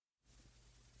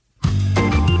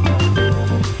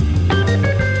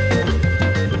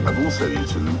also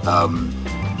eaten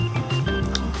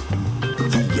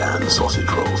vegan sausage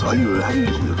rolls. Have you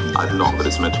eaten them? I've not, but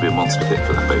it's meant to be a monster hit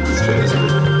for the Baker's chairs.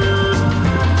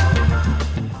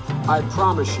 I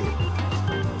promise you,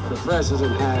 the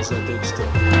president has a big stick.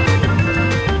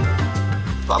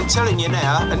 But I'm telling you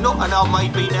now, and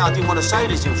I didn't want to say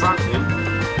this in front of him,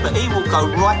 but he will go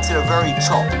right to the very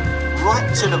top.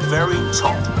 Right to the very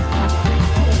top.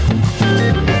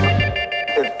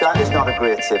 If that is not a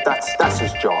great tip, that's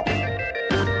his job.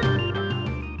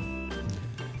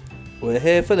 We're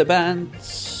here for the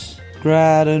bands.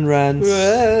 Grattan Rantz.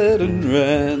 Grattan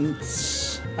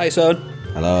Rantz. Hi, son.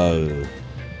 Hello.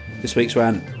 This week's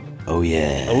rant. Oh,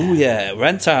 yeah. Oh, yeah.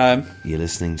 Rant time. You're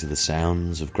listening to the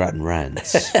sounds of Grattan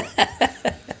Rantz.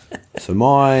 So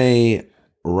my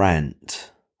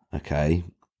rant, okay,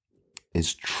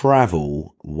 is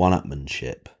travel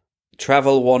one-upmanship.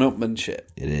 Travel one-upmanship.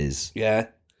 It is. Yeah.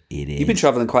 It is. You've been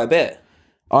travelling quite a bit.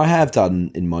 I have done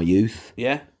in my youth.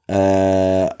 Yeah.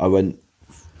 I went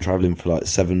travelling for like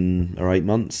 7 or 8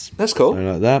 months. That's cool. Something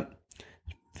like that.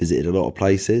 Visited a lot of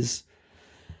places.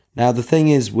 Now, the thing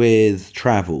is with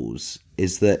travels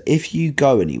is that if you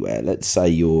go anywhere, let's say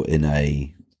you're in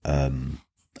a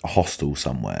hostel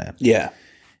somewhere. Yeah.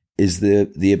 Is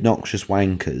the obnoxious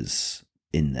wankers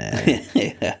in there.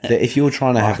 Yeah. That if you're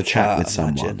trying to have a chat with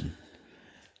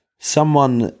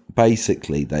someone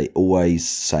basically, they always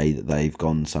say that they've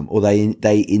gone or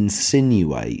they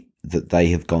insinuate that they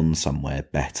have gone somewhere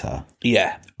better.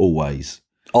 Yeah. Always.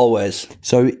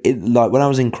 So, like when I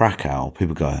was in Krakow,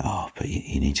 people go, "Oh, but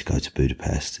you need to go to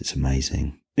Budapest. It's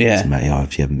amazing." Yeah. It's amazing. Oh,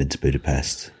 if you haven't been to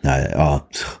Budapest, no.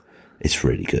 It's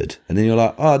really good. And then you're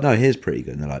like, "Oh no, here's pretty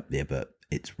good." And they're like, "Yeah, but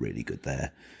it's really good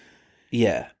there."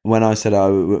 Yeah. When I said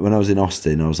when I was in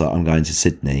Austin, I was like, "I'm going to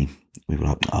Sydney." We were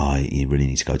like, "Oh, you really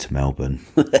need to go to Melbourne.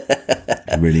 You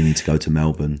really need to go to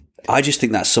Melbourne." I just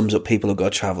think that sums up people who go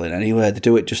travelling anywhere. They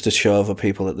do it just to show other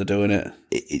people that they're doing it.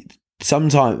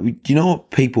 Sometimes, do you know what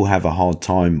people have a hard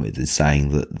time with is saying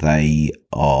that they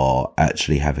are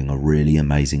actually having a really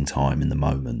amazing time in the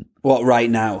moment. What, right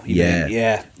now? Yeah. Mean?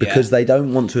 Yeah. Because they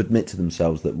don't want to admit to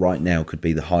themselves that right now could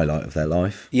be the highlight of their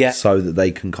life. Yeah. So that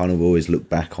they can kind of always look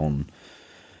back on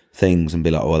things and be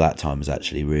like, "Oh, that time was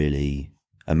actually really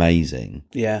amazing."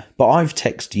 Yeah. But I've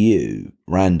texted you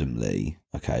randomly,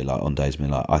 okay, like on days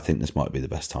when like, I think this might be the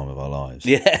best time of our lives.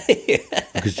 Yeah.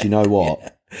 Because do you know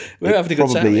what? We're having a good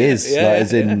time. Probably is. Yeah, like,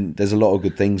 as in, there's a lot of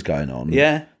good things going on.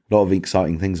 Yeah. A lot of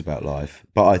exciting things about life.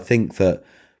 But I think that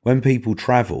when people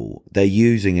travel, they're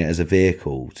using it as a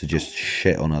vehicle to just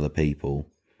shit on other people.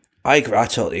 I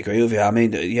totally agree with you. I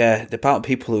mean, yeah, the amount of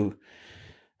people who...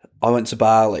 I went to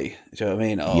Bali, do you know what I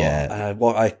mean? Yeah.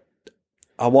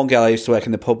 One girl I used to work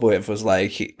in the pub with was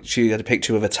like, she had a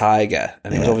picture of a tiger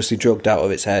and it was obviously drugged out of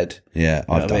its head. Yeah,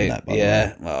 I've done that, by the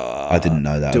way. I didn't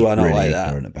know that. Do I I not really like that?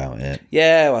 ignorant about it.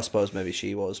 Yeah, well, I suppose maybe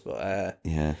she was, but...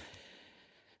 yeah.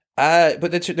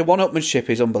 But the one-upmanship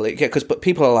is unbelievable, but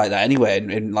people are like that anyway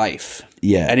in life.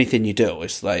 Yeah. Anything you do,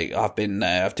 it's like, I've been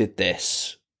there, I've did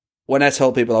this. When I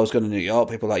told people I was going to New York,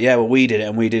 people were like, yeah, well, we did it,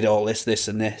 and we did all this, this,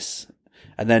 and this.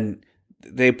 And then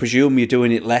they presume you're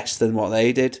doing it less than what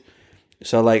they did.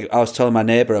 So, like, I was telling my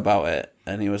neighbour about it,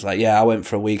 and he was like, yeah, I went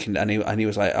for a week, and he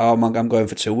was like, oh, I'm going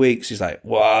for 2 weeks. He's like,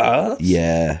 what?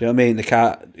 Yeah. Do you know what I mean? They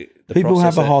can't... People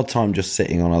have a hard time just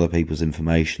sitting on other people's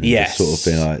information and just sort of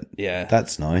being like, yeah,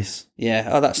 that's nice. Yeah,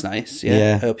 oh, that's nice. Yeah,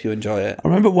 Yeah. I hope you enjoy it. I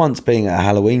remember once being at a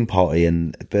Halloween party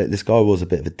but this guy was a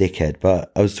bit of a dickhead,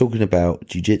 but I was talking about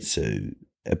jiu-jitsu,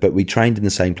 but we trained in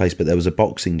the same place, but there was a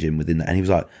boxing gym within that, and he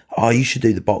was like, oh, you should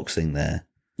do the boxing there.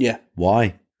 Yeah.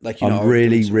 Why? Like, I'm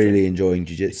really enjoying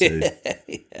jiu-jitsu.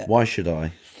 Yeah. Why should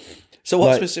I? So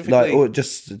what specifically? Or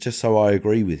just so I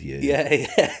agree with you. Yeah.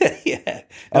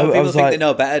 No, people was think like, they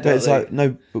know better, but don't it's they? like,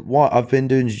 no, but why? I've been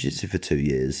doing jiu-jitsu for 2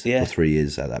 years or 3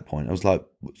 years at that point. I was like,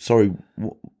 sorry,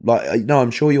 like, no,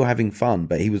 I'm sure you're having fun.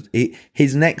 But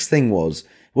his next thing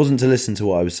wasn't to listen to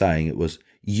what I was saying. It was,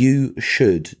 you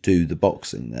should do the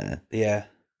boxing there. Yeah.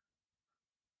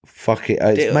 Fuck it.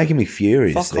 It's making me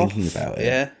furious thinking about it.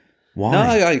 Yeah. Why? No,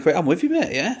 I agree. I'm with you,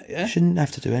 mate. Yeah. You shouldn't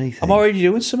have to do anything. I'm already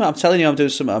doing something. I'm telling you, I'm doing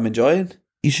something I'm enjoying.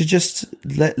 You should just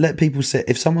let people say,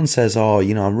 if someone says, oh,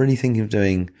 I'm really thinking of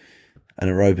doing an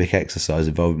aerobic exercise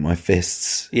involving my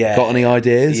fists. Yeah. Got any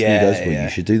ideas? Yeah, and he goes, well, yeah. you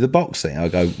should do the boxing. I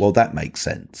go, well, that makes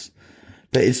sense.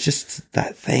 But it's just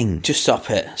that thing. Just stop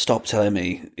it. Stop telling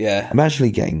me. Yeah. I'm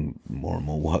actually getting more and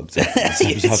more worked up.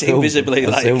 It's invisibly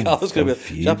like, I was going to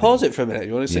be, should I pause it for a minute?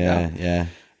 You want to sit down? Yeah.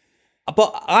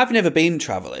 But I've never been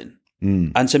travelling.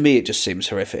 And to me, it just seems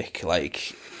horrific.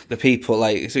 Like, the people,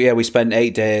 like, so yeah, we spent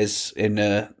 8 days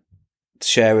in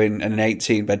sharing an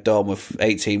 18-bed dorm with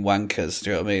 18 wankers. Do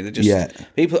you know what I mean? They're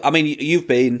just people. I mean, you've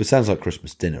been. It sounds like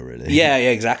Christmas dinner, really. Yeah,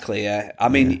 exactly. Yeah, I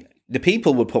mean, the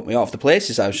people would put me off. The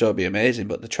places I'm sure would be amazing,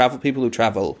 but the people who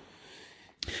travel.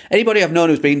 Anybody I've known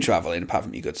who's been travelling, apart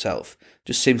from your good self,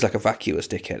 just seems like a vacuous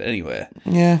dickhead. Anyway.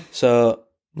 Yeah. So,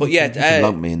 but yeah, you can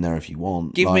lump me in there if you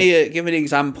want. Give me an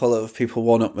example of people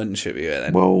one-upmanship you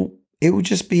then. Well, it will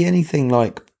just be anything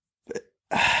like.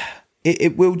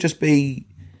 It will just be.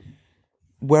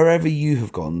 Wherever you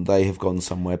have gone, they have gone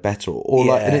somewhere better, or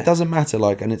like, and it doesn't matter.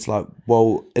 Like, and it's like,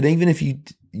 well, and even if you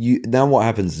now, what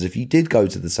happens is if you did go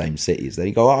to the same cities, then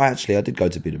you go, oh, actually, I did go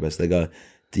to Budapest. They go,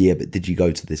 yeah, but did you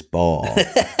go to this bar?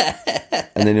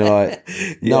 And then you're like,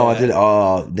 no, I didn't.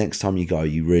 Oh, next time you go,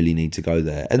 you really need to go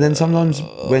there. And then sometimes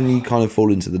when you kind of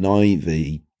fall into the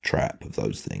naivety trap of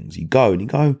those things, you go and you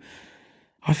go,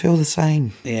 I feel the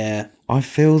same. Yeah, I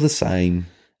feel the same.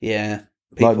 Yeah.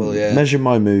 People, measure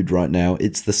my mood right now.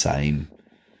 It's the same.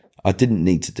 I didn't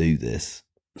need to do this.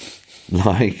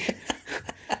 Like,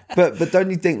 but don't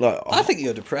you think like? I think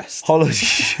you're depressed. Holiday.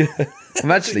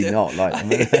 I'm actually not. Like, I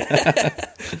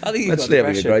think you've actually got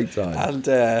having a great time.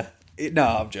 And no,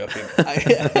 I'm joking.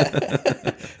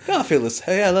 No, I feel this.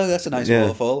 Yeah, look, that's a nice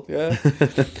waterfall. Yeah.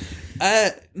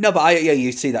 No, but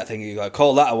you see that thing. You go,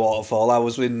 call that a waterfall. I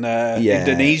was in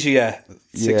Indonesia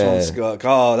 6 months ago.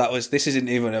 Oh, this isn't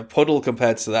even a puddle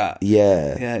compared to that.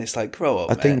 Yeah, yeah. It's like grow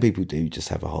up. I think people do just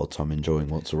have a hard time enjoing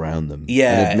what's around them.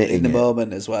 Yeah, and admitting in the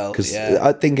moment as well. Because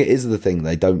I think it is the thing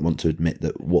they don't want to admit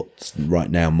that what's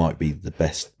right now might be the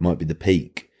best, might be the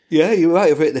peak. Yeah, you're right.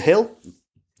 You've hit the hill.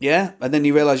 Yeah, and then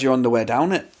you realise you're on the way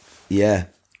down it. Yeah,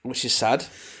 which is sad.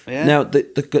 Yeah. Now,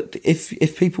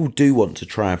 if people do want to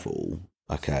travel,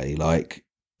 okay, like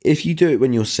if you do it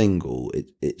when you're single,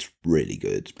 it's really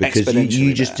good because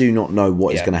you just do not know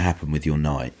what is going to happen with your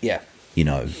night. Yeah, you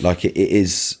know, like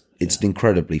it's an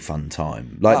incredibly fun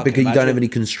time. Like because you don't have any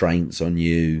constraints on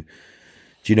you.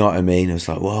 Do you know what I mean? It's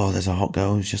like, whoa, there's a hot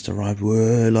girl who's just arrived,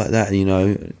 whoa, like that, you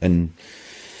know, and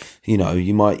you know,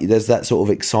 there's that sort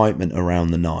of excitement around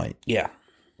the night. Yeah.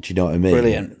 Do you know what I mean?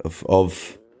 Brilliant.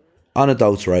 Of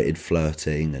unadulterated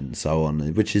flirting and so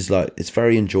on, which is like, it's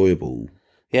very enjoyable.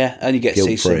 Yeah, and you get to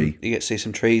see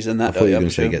some trees and that. I thought you were going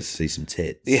to say you get to see some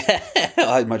tits. Yeah,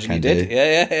 I imagine you did.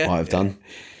 Yeah. Might have done.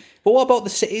 But what about the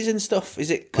cities and stuff?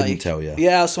 Is it couldn't tell you?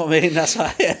 Yeah, that's what I mean. That's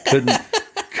why.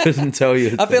 Couldn't tell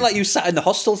you. I feel like you sat in the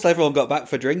hostel till everyone got back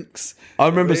for drinks. I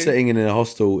remember sitting in a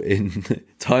hostel in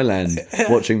Thailand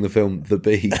watching the film The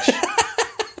Beach.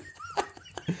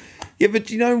 Yeah, but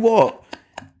do you know what?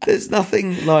 There's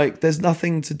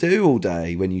nothing to do all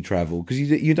day when you travel because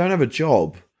you don't have a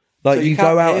job. Like so you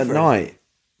go out at night.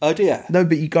 Oh dear. No,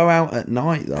 but you go out at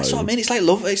night though. That's what I mean. It's like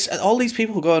love. It's all these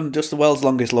people go on just the world's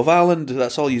longest Love Island.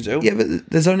 That's all you do. Yeah, but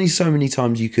there's only so many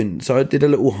times you can. So I did a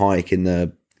little hike in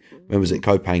when was it,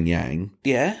 Koh Phangan?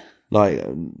 Yeah. Like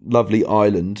lovely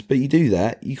island, but you do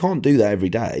that. You can't do that every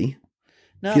day.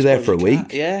 No, if you're there for a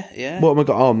week. Yeah. What am I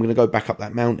going? Oh, I'm going to go back up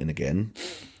that mountain again.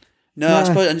 No, I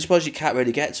suppose you can't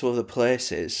really get to other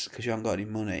places because you haven't got any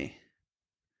money.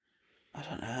 I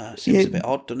don't know. It seems a bit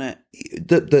odd, doesn't it?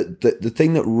 The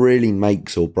thing that really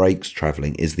makes or breaks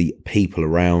travelling is the people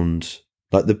around,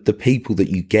 like the people that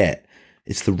you get.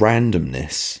 It's the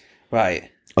randomness,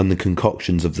 right, and the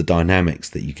concoctions of the dynamics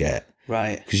that you get,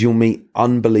 right. Because you'll meet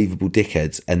unbelievable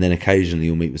dickheads, and then occasionally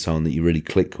you'll meet with someone that you really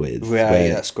click with. Right,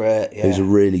 that's great. Yeah, who's a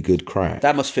really good crack.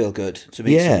 That must feel good to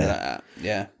meet something like that.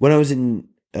 Yeah. When I was in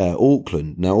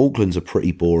Auckland, now Auckland's a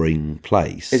pretty boring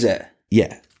place. Is it?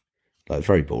 Yeah. Like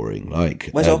very boring. Like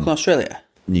where's Auckland, Australia?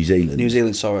 New Zealand. New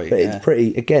Zealand, sorry. But it's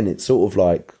pretty. Again, it's sort of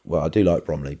like. Well, I do like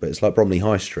Bromley, but it's like Bromley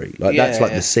High Street. Like that's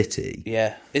like the city.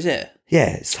 Yeah, is it?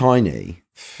 Yeah, it's tiny.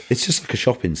 It's just like a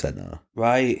shopping centre,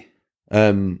 right?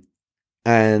 But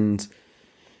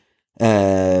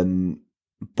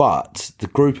the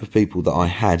group of people that I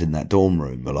had in that dorm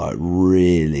room were like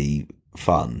really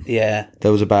fun. Yeah,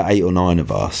 there was about 8 or 9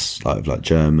 of us, like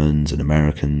Germans and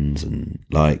Americans and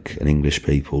English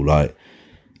people. Like,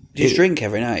 do you drink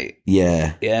every night?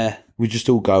 Yeah. We just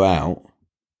all go out.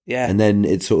 Yeah, and then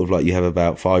it's sort of like you have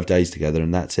about 5 days together,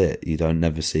 and that's it. You don't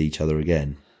never see each other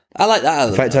again. I like that.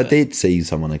 In fact, I did see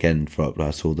someone again.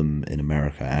 I saw them in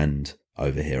America and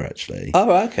over here actually.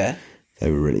 Oh, okay. They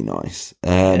were really nice.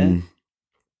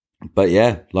 But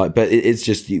it's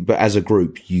just. But as a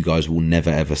group, you guys will never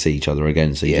ever see each other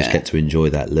again. So you just get to enjoy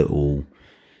that little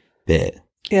bit.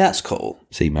 Yeah, that's cool.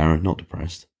 See, Mara, not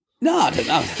depressed. No, I don't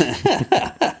know.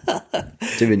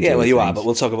 Yeah, well, you are, but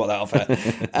we'll talk about that off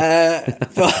air.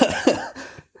 But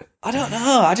I don't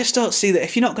know. I just don't see that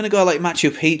if you're not going to go like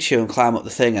Machu Picchu and climb up the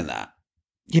thing and that.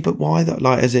 Yeah, but why that?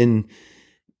 Like, as in,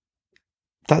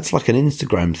 That's like an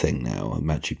Instagram thing now,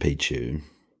 Machu Picchu.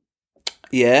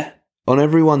 Yeah. On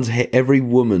every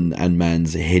woman and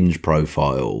man's Hinge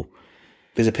profile,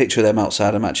 there's a picture of them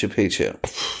outside of Machu Picchu.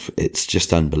 It's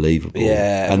just unbelievable.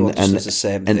 Yeah, everyone just does the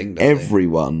same thing. And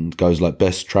everyone goes like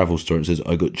best travel story and says,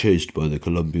 "I got chased by the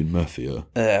Colombian mafia."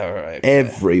 Right.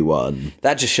 Everyone.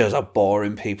 That just shows how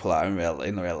boring people are in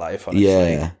real life. Honestly.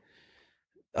 Yeah.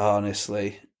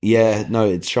 Honestly. Yeah. No,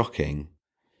 it's shocking.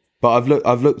 But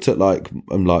I've looked at like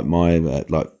my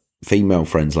like female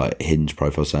friends like Hinge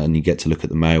profiles, and you get to look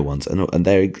at the male ones, and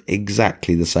they're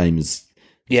exactly the same as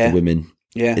the women.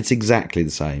 Yeah, it's exactly the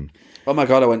same. Oh my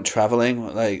God, I went travelling.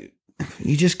 Like,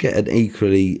 you just get an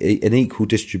equal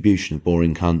distribution of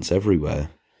boring cunts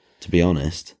everywhere. To be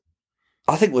honest,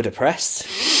 I think we're depressed.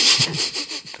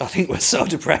 I think we're so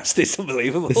depressed. It's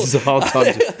unbelievable. This is a hard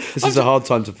time. This is a hard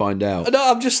time to find out.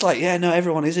 No, I'm just like,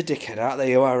 everyone is a dickhead, aren't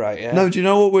they? You are right. Yeah. No, do you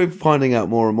know what we're finding out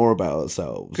more and more about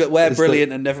ourselves? We're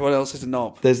brilliant, and everyone else is a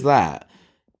knob. There's that.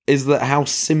 Is that how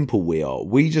simple we are?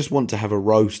 We just want to have a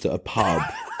roast at a pub.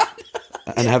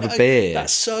 And have a beer.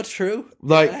 That's so true.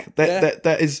 Like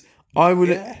that is. I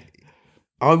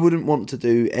wouldn't want to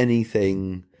do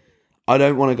anything. I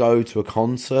don't want to go to a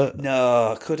concert.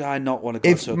 No, could I not want to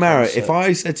go to a concert? If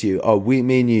I said to you,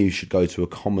 me and you should go to a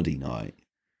comedy night,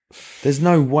 there's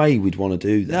no way we'd want to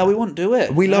do that. No, we won't do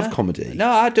it. We love comedy. No,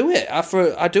 I do it.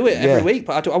 I do it every week,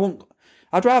 but I won't.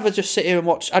 I'd rather just sit here and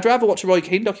watch. I'd rather watch a Roy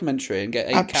Keane documentary and get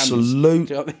 8 cans. Absolutely.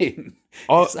 Do you know what I mean?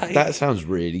 Like, that sounds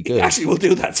really good. Actually, we'll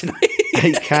do that tonight.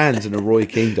 8 cans and a Roy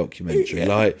Keane documentary.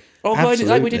 Like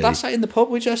we did last night in the pub.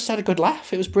 We just had a good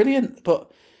laugh. It was brilliant.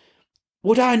 But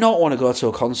would I not want to go to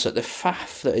a concert? The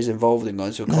faff that is involved in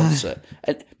going to a concert.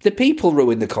 And the people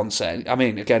ruin the concert. I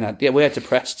mean, again, we are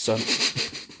depressed, son.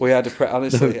 We are depressed,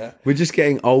 honestly. No, we're just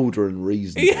getting older and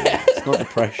reasonable. Yeah. It's not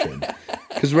depression.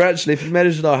 Because we're actually, if you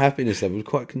measured our happiness level, we're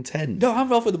quite content. No,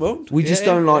 I'm off at the moment. We just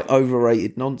don't like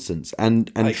overrated nonsense.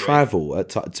 And travel,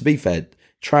 to be fair,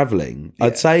 travelling,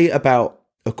 I'd say about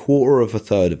a quarter of a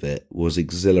third of it was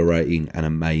exhilarating and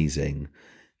amazing.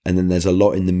 And then there's a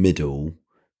lot in the middle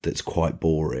that's quite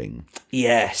boring.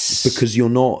 Yes. Because you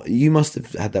must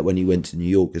have had that when you went to New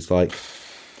York. It's like,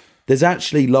 there's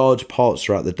actually large parts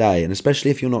throughout the day, and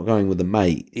especially if you're not going with a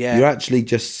mate, you're actually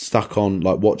just stuck on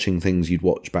like watching things you'd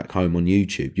watch back home on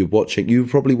YouTube. You were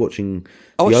probably watching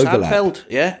I watched overlap. Seinfeld.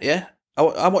 Yeah.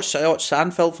 I watched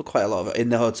Seinfeld for quite a lot of it in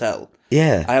the hotel.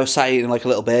 Yeah. I was sat eating like a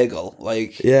little bagel,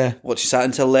 watching that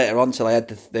until later on, till I had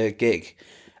the gig.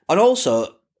 And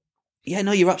also,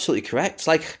 you're absolutely correct. It's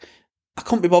like, I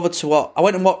couldn't be bothered to watch.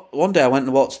 One day I went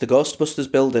and watched the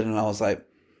Ghostbusters building, and I was like,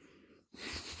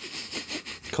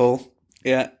 cool.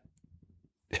 Yeah.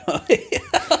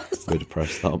 We're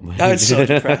depressed, aren't we? I was so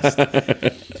depressed.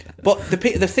 But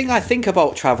the thing I think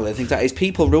about travelling, is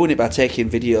people ruin it by taking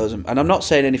videos. And I'm not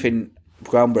saying anything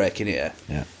groundbreaking here.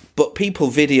 Yeah. But people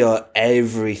video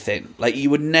everything. Like, you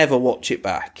would never watch it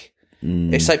back.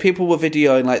 It's like people were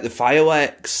videoing like the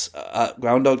fireworks at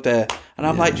Groundhog Day. And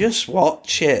I'm like, just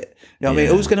watch it. You know what I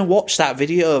mean? Who's going to watch that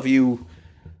video of you?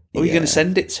 Who are you going to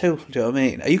send it to? Do you know what I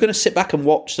mean? Are you going to sit back and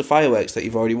watch the fireworks that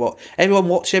you've already watched? Everyone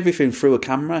watch everything through a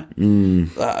camera.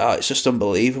 It's just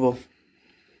unbelievable.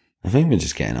 I think we're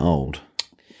just getting old.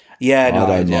 Yeah, no,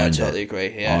 I totally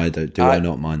agree. Yeah. I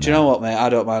not mind that. Do you know what, mate? I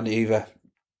don't mind it either.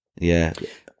 Yeah.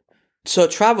 So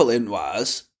travelling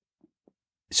wise,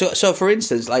 so for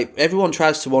instance, like everyone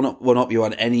tries to one up you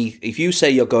on any. If you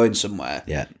say you're going somewhere,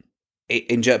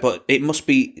 but it must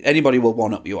be anybody will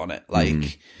one up you on it,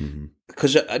 like.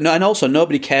 Because and also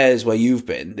nobody cares where you've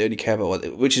been; they only care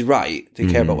about which is right. They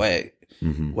care about where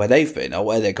they've been or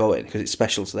where they're going because it's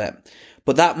special to them.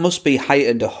 But that must be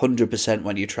heightened 100%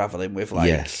 when you're traveling with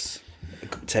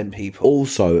 10 people.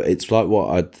 Also, it's like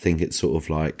what I think it's sort of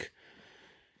like.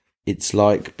 It's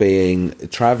like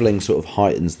traveling sort of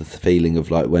heightens the feeling of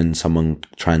like when someone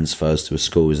transfers to a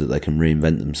school is that they can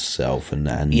reinvent themselves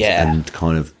and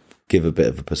kind of give a bit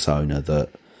of a persona that.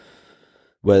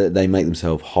 Whether they make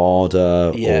themselves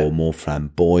harder or more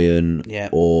flamboyant,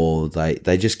 or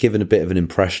they just give a bit of an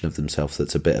impression of themselves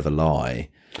that's a bit of a lie.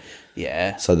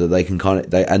 Yeah. So that they can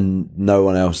and no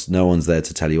one's there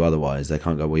to tell you otherwise. They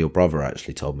can't go, well, your brother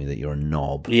actually told me that you're a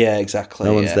knob. Yeah, exactly.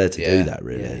 No one's there to do that,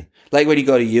 really. Yeah. Like when you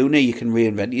go to uni, you can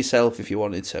reinvent yourself if you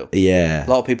wanted to. Yeah. A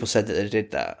lot of people said that they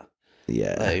did that.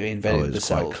 Yeah. Like reinvented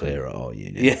themselves. Quite clear at our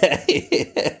uni. Yeah.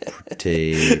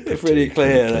 Pretty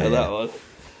clear. That one.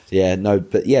 Yeah, no,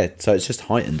 but so it's just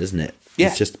heightened, isn't it? Yeah.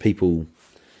 It's just people...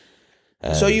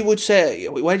 so you would say,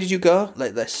 where did you go?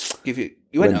 Like, let's give you...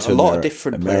 You went to a lot of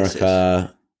different places.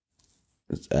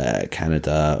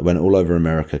 Canada. I went all over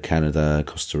America, Canada,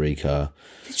 Costa Rica.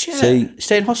 Did you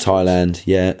stay in hostels? Thailand,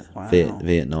 yeah. Wow.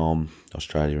 Vietnam,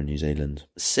 Australia and New Zealand.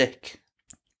 Sick.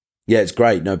 Yeah, it's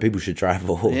great. No, people should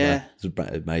travel. Yeah. It's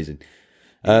amazing.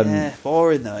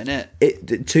 Boring though, isn't it?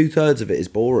 2/3 of it is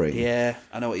boring. Yeah,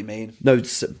 I know what you mean. No,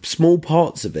 small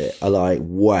parts of it are like,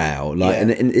 wow. Like, Yeah.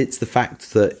 and it's the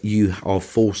fact that you are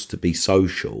forced to be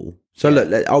social. So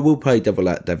look, I will play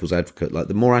devil's advocate. Like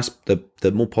the more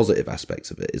positive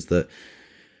aspects of it is that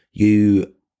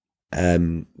you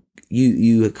kind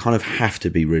of have to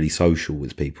be really social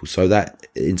with people. So that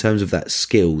in terms of that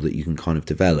skill that you can kind of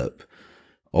develop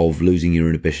of losing your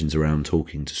inhibitions around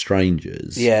talking to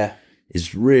strangers,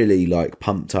 is really like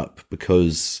pumped up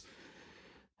because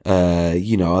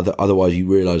otherwise you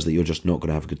realise that you're just not going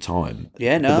to have a good time.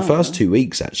 Yeah, no. But the first 2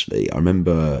 weeks, actually, I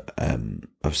remember I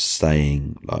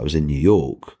was in New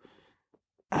York,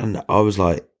 and I was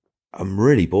like, I'm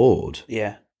really bored.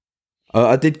 Yeah.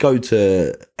 I did go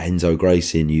to Enzo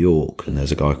Gracie in New York, and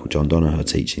there's a guy called John Donahoe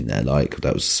teaching there. Like,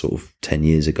 that was sort of 10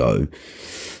 years ago.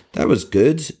 That was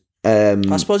good.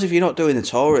 I suppose if you're not doing the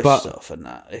tourist stuff and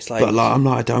that, it's like... But like, I'm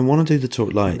like, I don't want to do the tour.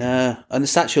 Like, no. And the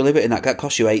Statue of Liberty and that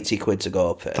costs you 80 quid to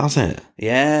go up it. Does it?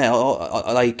 Yeah.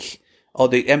 Or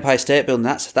the Empire State Building,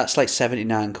 that's like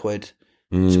 79 quid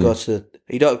to go to the...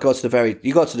 You don't go to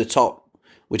you go to the top,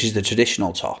 which is the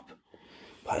traditional top.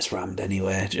 But it's rammed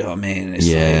anyway, do you know what I mean? It's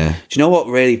yeah. Like, do you know what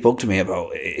really bugged me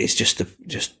about it? It's just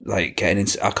like getting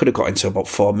into... I could have got into about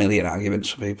 4 million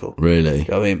arguments with people. Really? You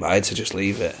know what I mean? But I had to just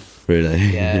leave it. Really?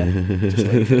 Yeah. Just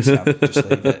leave it, Sam. Just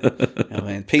leave it. You know what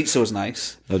I mean? Pizza was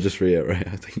nice. I'll just reiterate,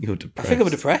 I think you're depressed. I think I'm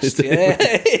depressed, yeah.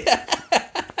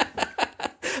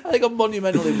 I think I'm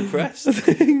monumentally depressed. I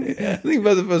think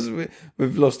both of us,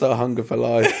 we've lost our hunger for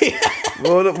life.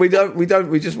 Well, we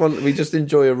just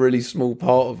enjoy a really small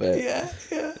part of it. Yeah.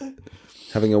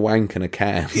 Having a wank and a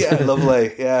can. Yeah,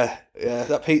 lovely. Yeah.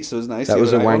 That pizza was nice. That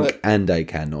was a wank and a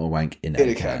can, not a wank in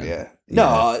a can. Yeah.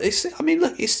 No, it's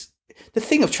the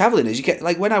thing of travelling is you get,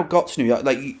 like, when I got to New York,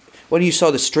 like, when you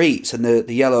saw the streets and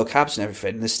the yellow cabs and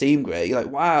everything and the steam grey, you're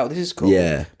like, wow, this is cool.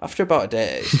 Yeah. After about a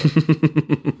day.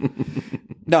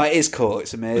 No, it is cool.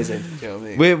 It's amazing. You know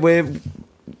what I mean?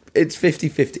 It's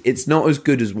 50-50. It's not as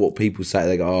good as what people say.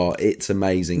 They go, oh, it's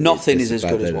amazing. Nothing is as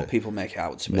good as what people make it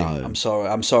out to be. No.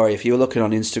 I'm sorry. If you were looking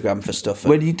on Instagram for stuff.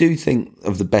 When you do think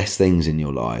of the best things in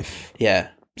your life,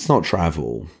 it's not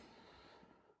travel.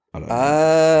 I don't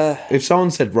know. If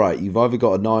someone said, right, you've either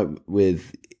got a night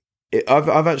with...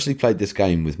 I've actually played this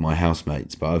game with my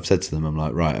housemates, but I've said to them, I'm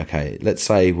like, right, okay, let's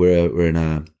say we're in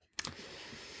a...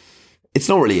 It's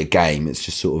not really a game, it's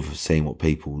just sort of seeing what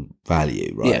people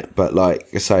value, right? Yeah. But like,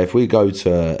 say, if we go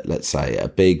to, let's say, a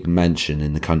big mansion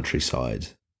in the countryside,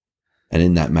 and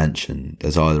in that mansion,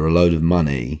 there's either a load of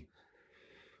money,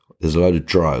 there's a load of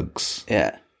drugs,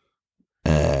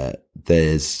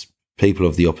 there's people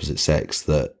of the opposite sex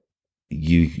that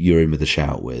you're in with a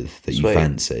shout with, that you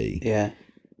fancy. Yeah.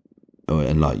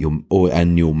 And like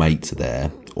your mates are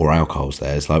there, or alcohol's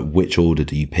there. It's like, which order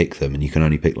do you pick them? And you can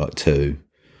only pick like two.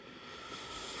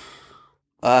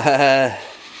 Do I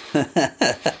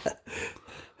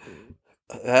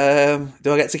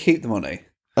get to keep the money?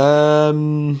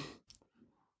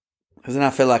 Because then I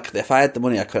feel like if I had the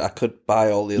money, I could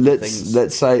buy all the other things.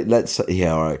 Let's say,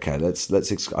 yeah, all right, okay. Let's. I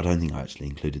don't think I actually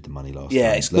included the money last time.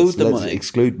 Yeah, exclude the money.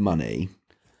 Exclude money.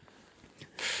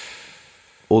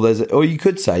 Or you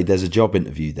could say there's a job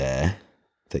interview there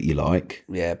that you like.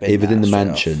 Yeah, within the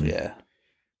mansion. Yeah.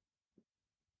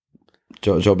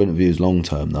 Job interview is long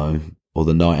term though. Or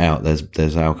the night out,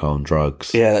 there's alcohol and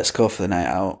drugs. Yeah, let's go for the night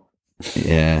out.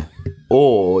 Yeah,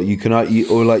 or you can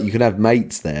have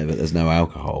mates there, but there's no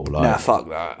alcohol. Like, nah, fuck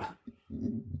that.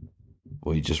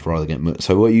 Or you just rather get.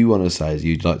 So what you want to say is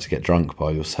you'd like to get drunk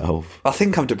by yourself. I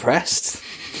think I'm depressed.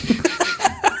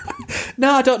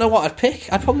 No, I don't know what I'd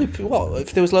pick. I'd probably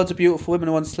if there was loads of beautiful women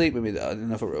who want to sleep with me in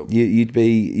another room. You'd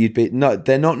be no.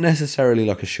 They're not necessarily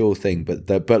like a sure thing, but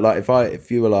like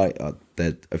if you were like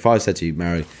if I said to you,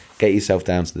 Mary, get yourself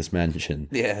down to this mansion.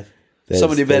 Yeah.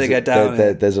 Somebody better get down.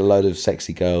 There's a load of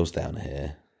sexy girls down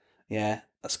here. Yeah,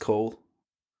 that's cool.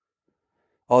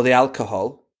 Or the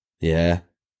alcohol. Yeah.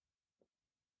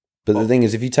 But the thing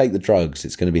is, if you take the drugs,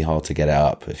 it's going to be hard to get it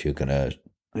up if you're going to.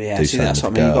 Yeah, see, that's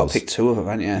what I mean. You've got to pick two of them,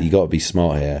 haven't you? You got to be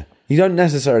smart here. You don't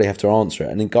necessarily have to answer it.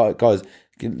 And then, guys,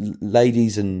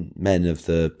 ladies and men of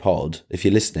the pod, if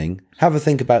you're listening, have a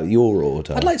think about your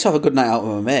order. I'd like to have a good night out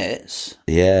with my mates.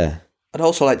 Yeah. I'd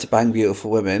also like to bang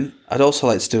beautiful women. I'd also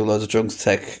like to do loads of drunk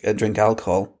drink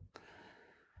alcohol.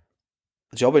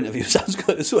 A job interview sounds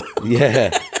good as well.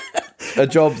 Yeah. a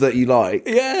job that you like.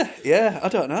 Yeah. I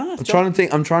don't know. I'm trying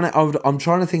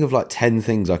to think of like 10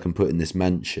 things I can put in this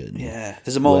mansion. Yeah,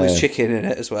 there's a Molly's chicken in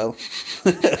it as well.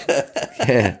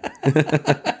 Yeah.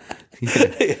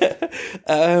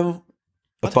 A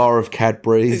bar of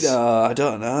Cadbury's. I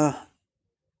don't know.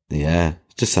 Yeah,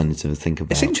 just something to think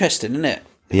about. It's interesting, isn't it?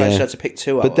 If I just had to pick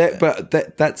two out.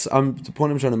 That's the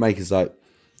point I'm trying to make is like,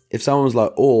 if someone was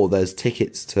like, "Oh, there's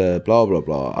tickets to blah blah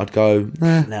blah," I'd go,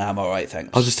 "Nah, I'm all right, thanks.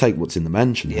 I'll just take what's in the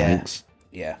mansion, thanks."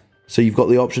 Yeah. So you've got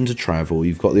the option to travel,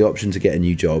 you've got the option to get a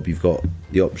new job, you've got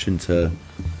the option to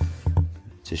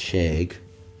shag,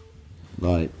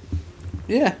 like,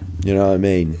 yeah, you know what I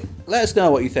mean. Let us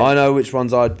know what you think. I know which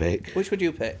ones I'd pick. Which would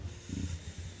you pick?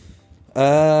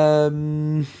 I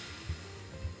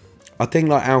think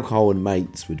like alcohol and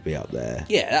mates would be up there.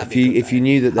 Yeah, that'd be good, if you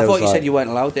knew that there was. I thought you said you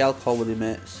weren't allowed the alcohol with your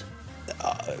mates.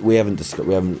 We haven't discussed.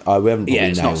 We haven't probably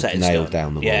nailed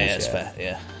down the rules. Yeah, it's fair.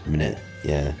 Yeah, a minute.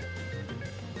 Yeah.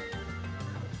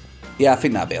 Yeah, I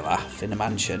think that'd be a laugh in a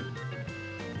mansion.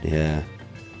 Yeah,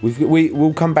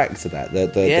 we'll come back to that. The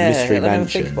mystery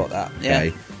mansion. Think about that. Yeah.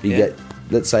 Okay, you get,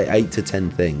 let's say, 8 to 10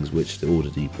 things. Which order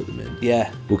do you put them in?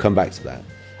 Yeah, we'll come back to that.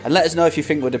 And let us know if you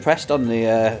think we're depressed on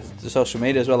the social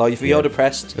media as well, or if you're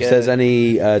depressed. If there's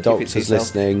any doctors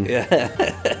listening,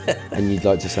 and you'd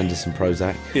like to send us some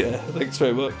Prozac. Yeah, thanks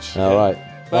very much. All right.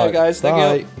 Bye, guys.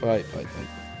 Thank you. Bye.